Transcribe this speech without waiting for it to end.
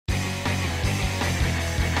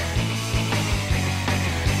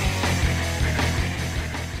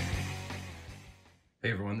Hey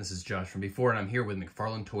everyone, this is Josh from before, and I'm here with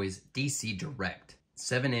McFarlane Toys DC Direct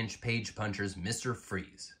 7-inch page punchers Mr.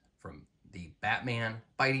 Freeze from the Batman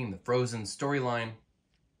Fighting the Frozen storyline.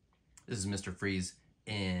 This is Mr. Freeze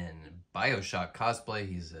in BioShock cosplay.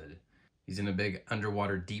 He's in a big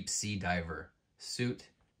underwater deep sea diver suit.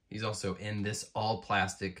 He's also in this all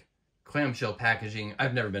plastic clamshell packaging.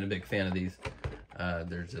 I've never been a big fan of these.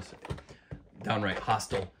 They're just downright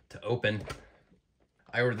hostile to open.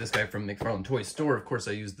 I ordered this guy from McFarlane Toys store. Of course,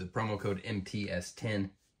 I used the promo code MTS10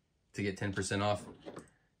 to get 10% off.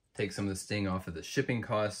 Take some of the sting off of the shipping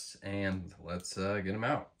costs, and let's get them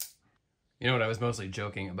out. You know what, I was mostly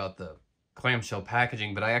joking about the clamshell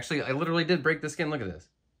packaging, but I literally did break the skin. Look at this.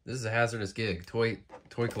 This is a hazardous gig. Toy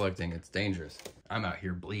collecting, it's dangerous. I'm out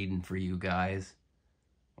here bleeding for you guys.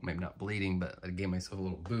 Well, maybe not bleeding, but I gave myself a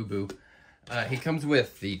little boo-boo. He comes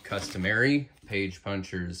with the customary page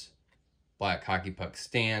punchers black hockey puck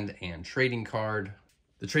stand and trading card.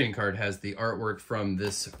 The trading card has the artwork from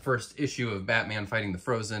this first issue of Batman Fighting the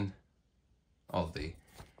Frozen. All of the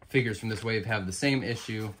figures from this wave have the same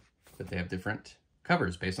issue, but they have different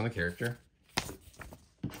covers based on the character.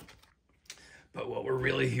 But what we're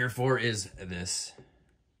really here for is this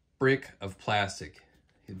brick of plastic.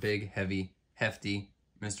 Big, heavy, hefty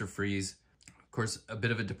Mr. Freeze. Of course, a bit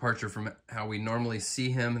of a departure from how we normally see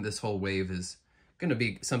him. This whole wave is going to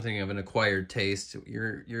be something of an acquired taste.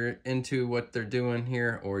 You're into what they're doing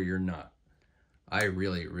here, or you're not. I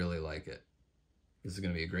really like it. This is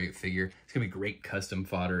going to be a great figure. It's going to be great custom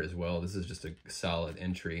fodder as well. This is just a solid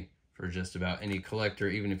entry for just about any collector,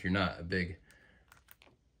 even if you're not a big,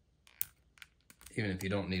 even if you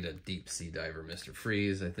don't need a deep sea diver Mr.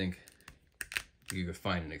 Freeze. I think you could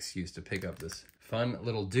find an excuse to pick up this fun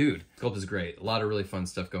little dude. Sculpt is great. A lot of really fun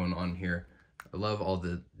stuff going on here. I love all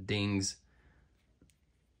the dings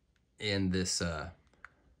in this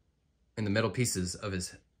in the metal pieces of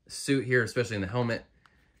his suit here, especially in the helmet.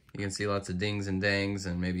 You can see lots of dings and dangs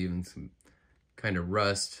and maybe even some kind of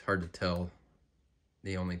rust. Hard to tell.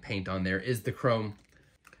 The only paint on there is the chrome.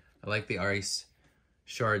 I like the ice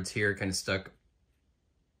shards here kind of stuck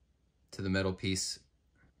to the metal piece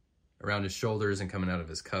around his shoulders and coming out of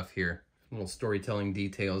his cuff here. Little storytelling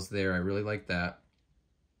details there. I really like that.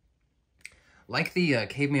 Like the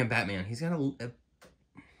Caveman Batman, he's got a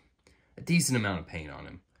decent amount of paint on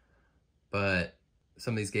him, but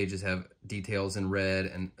some of these gauges have details in red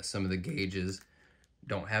and some of the gauges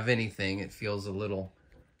don't have anything. It feels a little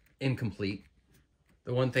incomplete.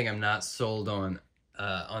 The one thing I'm not sold on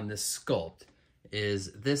this sculpt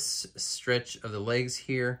is this stretch of the legs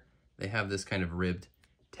here. They have this kind of ribbed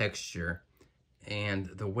texture,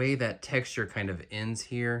 and the way that texture kind of ends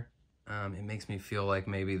here, it makes me feel like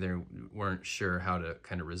maybe they weren't sure how to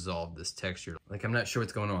kind of resolve this texture. Like, I'm not sure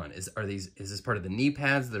what's going on. Is this part of the knee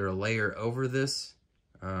pads that are a layer over this?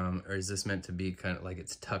 Or is this meant to be kind of like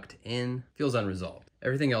it's tucked in? Feels unresolved.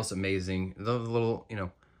 Everything else amazing. The little,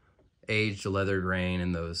 aged leather grain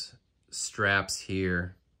and those straps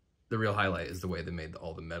here. The real highlight is the way they made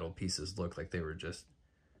all the metal pieces look like they were just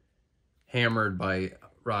hammered by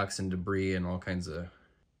rocks and debris and all kinds of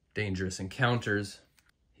dangerous encounters.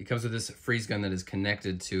 He comes with this freeze gun that is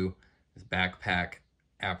connected to this backpack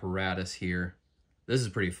apparatus here. This is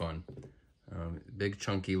pretty fun. Big,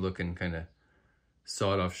 chunky looking kind of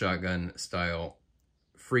sawed-off shotgun style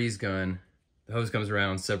freeze gun. The hose comes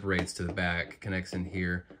around, separates to the back, connects in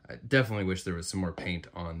here. I definitely wish there was some more paint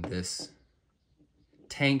on this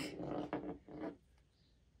tank.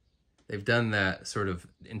 They've done that sort of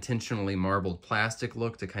intentionally marbled plastic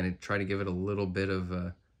look to kind of try to give it a little bit of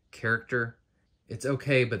a character. It's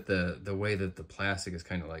okay, but the way that the plastic is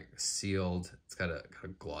kind of like sealed, it's got a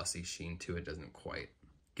glossy sheen to it, doesn't quite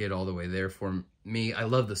get all the way there for me. I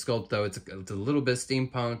love the sculpt though. It's a little bit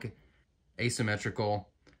steampunk, asymmetrical.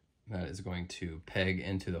 That is going to peg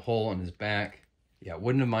into the hole in his back. Yeah,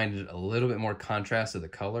 wouldn't have minded a little bit more contrast of the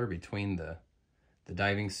color between the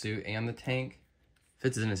diving suit and the tank.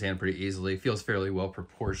 Fits in his hand pretty easily. Feels fairly well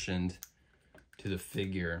proportioned to the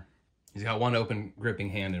figure. He's got one open gripping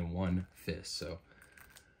hand and one fist, so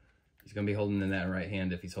he's going to be holding in that right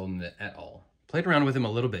hand if he's holding it at all. Played around with him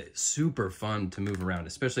a little bit. Super fun to move around,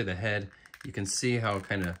 especially the head. You can see how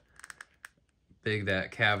kind of big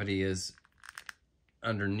that cavity is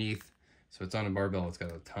underneath. So it's on a barbell. It's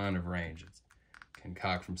got a ton of range. It can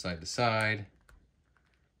cock from side to side.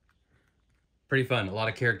 Pretty fun. A lot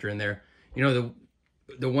of character in there.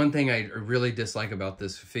 The one thing I really dislike about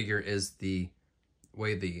this figure is the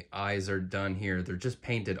way the eyes are done here. They're just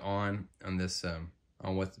painted on this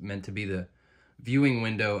on what's meant to be the viewing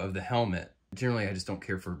window of the helmet. Generally, I just don't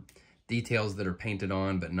care for details that are painted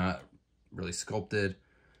on but not really sculpted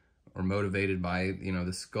or motivated by, you know,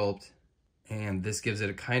 the sculpt. And this gives it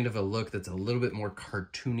a kind of a look that's a little bit more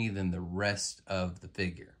cartoony than the rest of the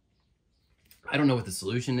figure. I don't know what the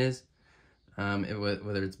solution is.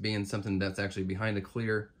 Whether it's being something that's actually behind a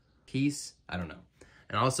clear piece, I don't know.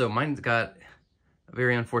 And also, mine's got a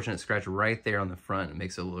very unfortunate scratch right there on the front. It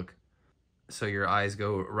makes it look so your eyes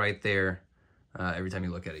go right there. Every time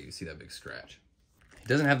you look at it, you see that big scratch. He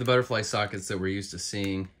doesn't have the butterfly sockets that we're used to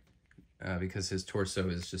seeing because his torso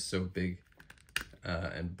is just so big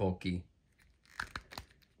and bulky.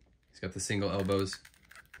 He's got the single elbows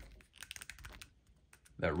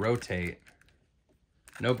that rotate,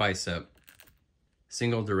 no bicep,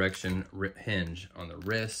 single direction hinge on the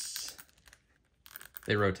wrists.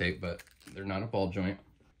 They rotate, but they're not a ball joint.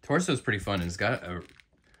 Torso's pretty fun, and it's got a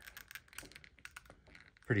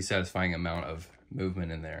pretty satisfying amount of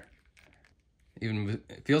movement in there. Even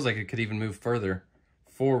it feels like it could even move further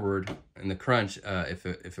forward in the crunch if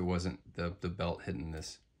it wasn't the belt hitting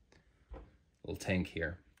this little tank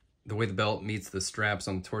here. The way the belt meets the straps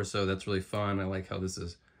on the torso, that's really fun. I like how this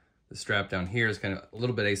is, the strap down here is kind of a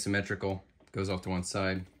little bit asymmetrical. Goes off to one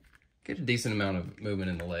side. Get a decent amount of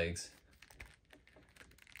movement in the legs.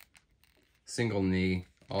 Single knee,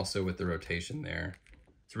 also with the rotation there.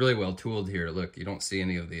 It's really well tooled here. Look, you don't see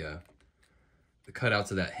any of the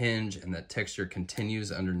cutouts of that hinge, and that texture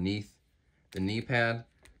continues underneath the knee pad.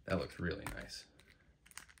 That looks really nice.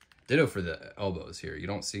 Ditto for the elbows here. You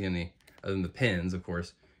don't see any, other than the pins, of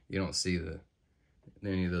course, you don't see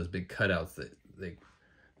any of those big cutouts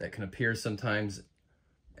that can appear sometimes.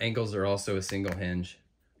 Ankles are also a single hinge,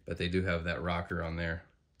 but they do have that rocker on there.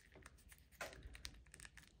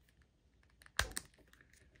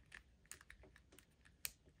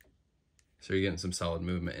 So you're getting some solid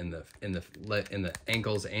movement in the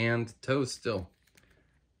ankles and toes still.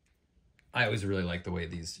 I always really like the way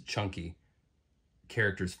these chunky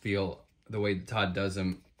characters feel, the way Todd does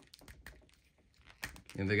them.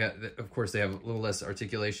 And they got, of course, they have a little less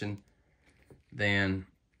articulation than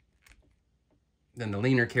the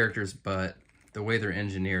leaner characters, but the way they're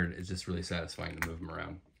engineered is just really satisfying to move them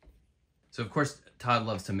around. So, of course, Todd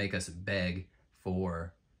loves to make us beg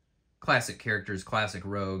for classic characters, classic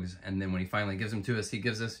rogues, and then when he finally gives them to us, he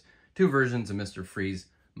gives us two versions of Mr. Freeze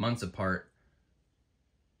months apart.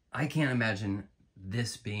 I can't imagine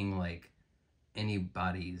this being like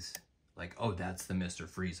anybody's, like, oh, that's the Mr.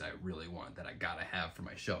 Freeze I really want, that I gotta have for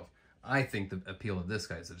my shelf. I think the appeal of this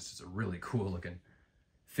guy is that it's just a really cool looking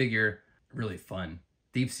figure, really fun.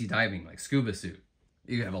 Deep sea diving, like scuba suit.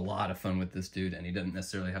 You can have a lot of fun with this dude, and he doesn't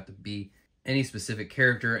necessarily have to be any specific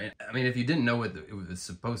character. And I mean, if you didn't know what it was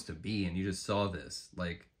supposed to be and you just saw this,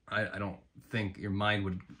 like, I don't think your mind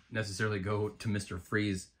would necessarily go to Mr.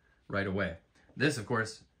 Freeze right away. This, of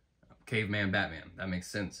course, Caveman Batman. That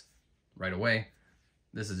makes sense right away.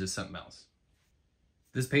 This is just something else.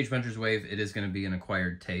 This Page Puncher's Wave, it is going to be an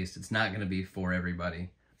acquired taste. It's not going to be for everybody.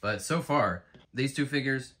 But so far, these two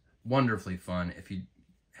figures, wonderfully fun. If you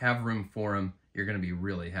have room for them, you're going to be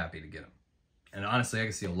really happy to get them. And honestly, I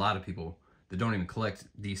can see a lot of people that don't even collect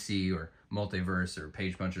DC or Multiverse or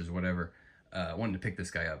Page Punchers or whatever, wanting to pick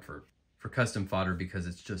this guy up for custom fodder because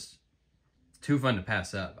it's just too fun to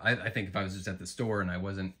pass up. I think if I was just at the store and I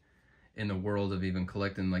wasn't in the world of even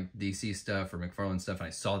collecting like DC stuff or McFarlane stuff and I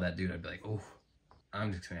saw that dude, I'd be like, oh,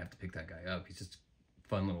 I'm just going to have to pick that guy up. He's just a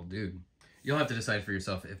fun little dude. You'll have to decide for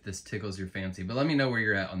yourself if this tickles your fancy, but let me know where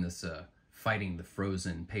you're at on this fighting the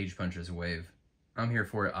frozen Page Puncher's Wave. I'm here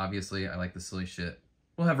for it, obviously. I like the silly shit.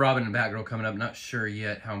 We'll have Robin and Batgirl coming up. Not sure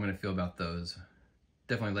yet how I'm going to feel about those.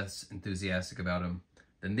 Definitely less enthusiastic about them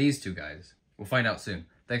than these two guys. We'll find out soon.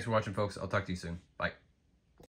 Thanks for watching, folks. I'll talk to you soon. Bye.